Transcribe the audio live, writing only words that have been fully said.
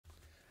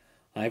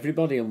Hi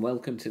everybody and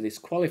welcome to this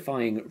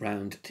qualifying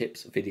round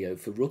tips video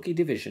for Rookie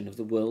Division of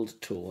the World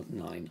Tour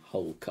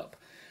 9-Hole Cup.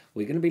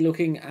 We're going to be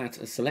looking at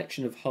a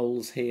selection of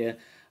holes here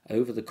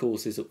over the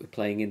courses that we're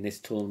playing in this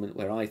tournament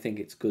where I think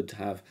it's good to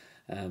have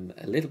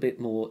a little bit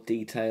more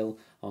detail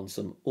on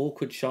some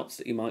awkward shots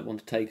that you might want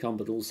to take on,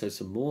 but also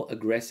some more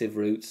aggressive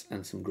routes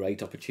and some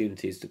great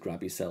opportunities to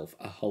grab yourself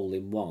a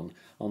hole-in-one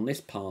on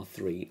this par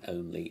 3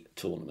 only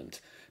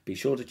tournament. Be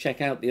sure to check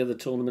out the other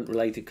tournament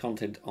related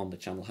content on the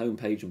channel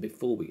homepage, and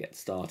before we get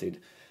started,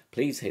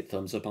 please hit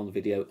thumbs up on the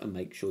video and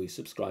make sure you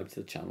subscribe to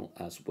the channel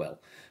as well.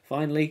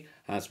 Finally,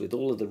 as with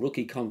all of the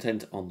rookie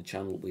content on the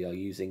channel, we are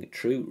using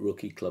true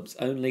rookie clubs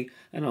only,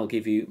 and I'll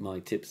give you my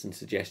tips and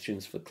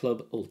suggestions for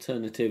club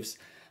alternatives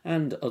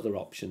and other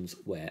options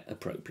where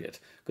appropriate.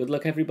 Good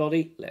luck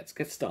everybody, let's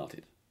get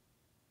started.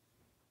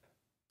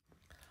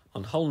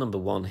 On hole number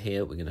 1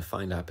 here, we're going to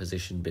find our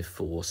position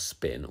before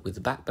spin with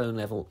the backbone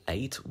level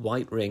 8,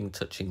 white ring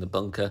touching the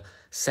bunker,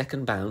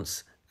 second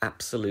bounce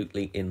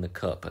absolutely in the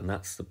cup, and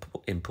that's the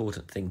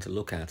important thing to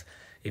look at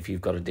if you've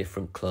got a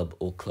different club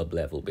or club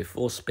level.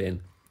 Before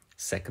spin,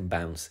 second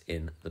bounce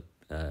in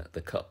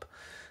the cup.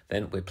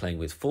 Then we're playing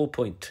with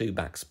 4.2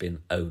 backspin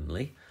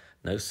only,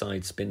 no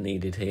side spin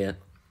needed here,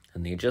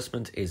 and the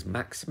adjustment is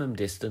maximum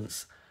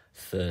distance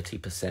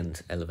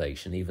 30%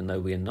 elevation, even though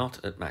we are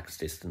not at max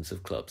distance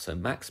of club. So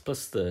max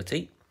plus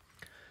 30,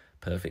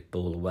 perfect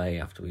ball away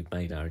after we've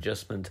made our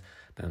adjustment,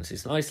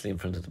 bounces nicely in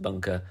front of the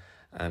bunker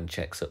and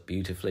checks up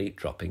beautifully,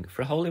 dropping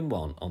for a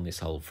hole-in-one on this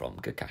hole from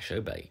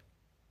Gakasho Bay.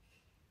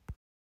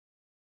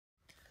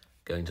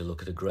 Going to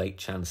look at a great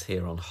chance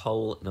here on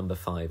hole number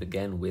 5,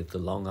 again with the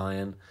long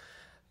iron,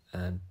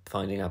 and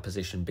finding our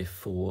position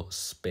before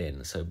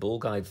spin. So ball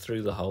guide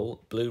through the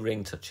hole, blue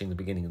ring touching the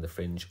beginning of the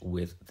fringe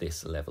with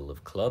this level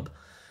of club.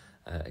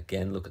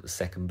 Again, look at the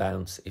second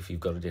bounce if you've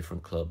got a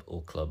different club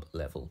or club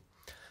level.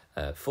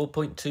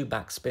 4.2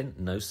 backspin,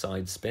 no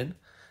side spin.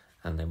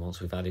 And then once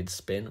we've added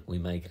spin, we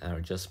make our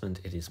adjustment.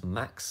 It is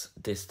max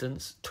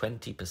distance,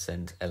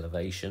 20%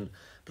 elevation,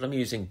 but I'm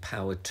using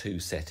power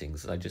 2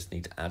 settings. I just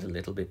need to add a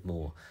little bit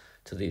more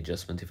to the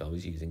adjustment if I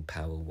was using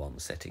power 1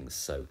 settings.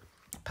 So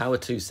power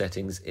 2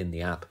 settings in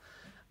the app,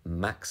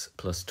 max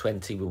plus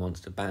 20, we want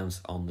to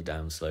bounce on the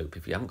downslope.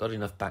 If you haven't got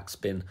enough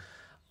backspin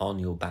on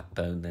your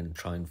backbone, then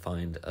try and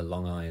find a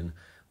long iron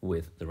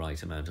with the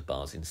right amount of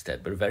bars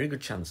instead. But a very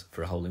good chance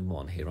for a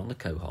hole-in-one here on the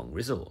Koh Hong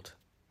Resort.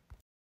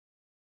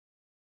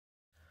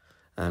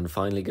 And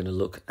finally going to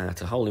look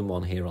at a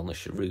hole-in-one here on the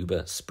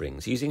Sharuba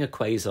Springs using a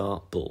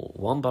quasar ball.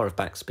 1 bar of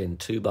backspin,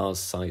 2 bars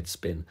side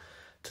spin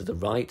to the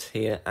right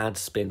here, add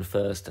spin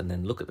first, and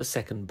then look at the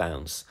second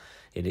bounce.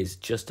 It is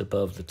just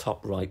above the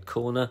top right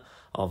corner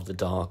of the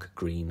dark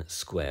green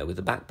square. With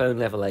the backbone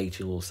level 8,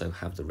 you'll also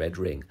have the red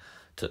ring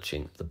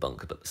touching the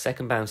bunker. But the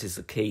second bounce is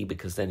the key,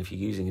 because then if you're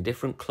using a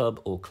different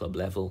club or club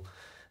level,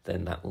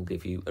 then that will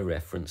give you a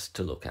reference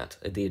to look at.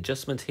 The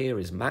adjustment here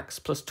is max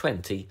plus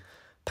 20,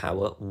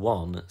 power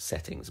 1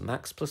 settings.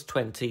 Max plus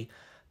 20,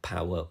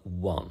 power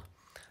 1.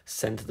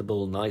 Center the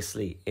ball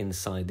nicely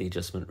inside the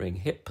adjustment ring,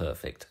 hit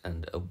perfect,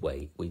 and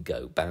away we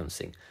go,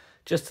 bouncing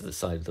just to the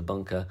side of the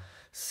bunker.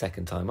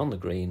 Second time on the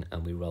green,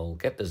 and we roll,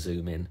 get the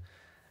zoom in,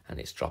 and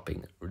it's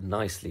dropping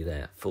nicely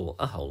there for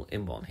a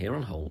hole-in-one here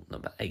on hole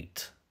number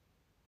 8.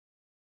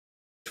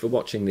 For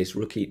watching this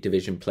rookie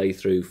division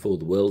playthrough for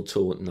the World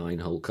Tour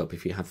 9-Hole Cup.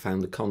 If you have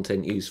found the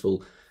content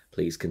useful,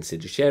 please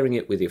consider sharing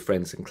it with your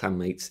friends and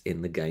clanmates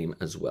in the game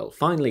as well.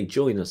 Finally,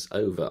 join us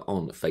over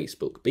on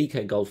Facebook,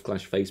 BK Golf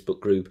Clash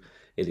Facebook group.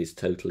 It is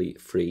totally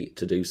free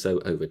to do so.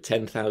 Over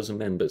 10,000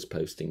 members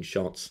posting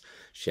shots,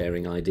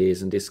 sharing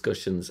ideas and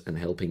discussions, and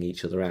helping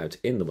each other out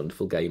in the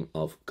wonderful game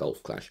of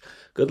Golf Clash.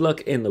 Good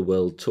luck in the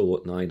World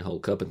Tour 9-Hole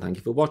Cup, and thank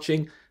you for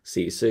watching.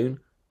 See you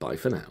soon. Bye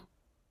for now.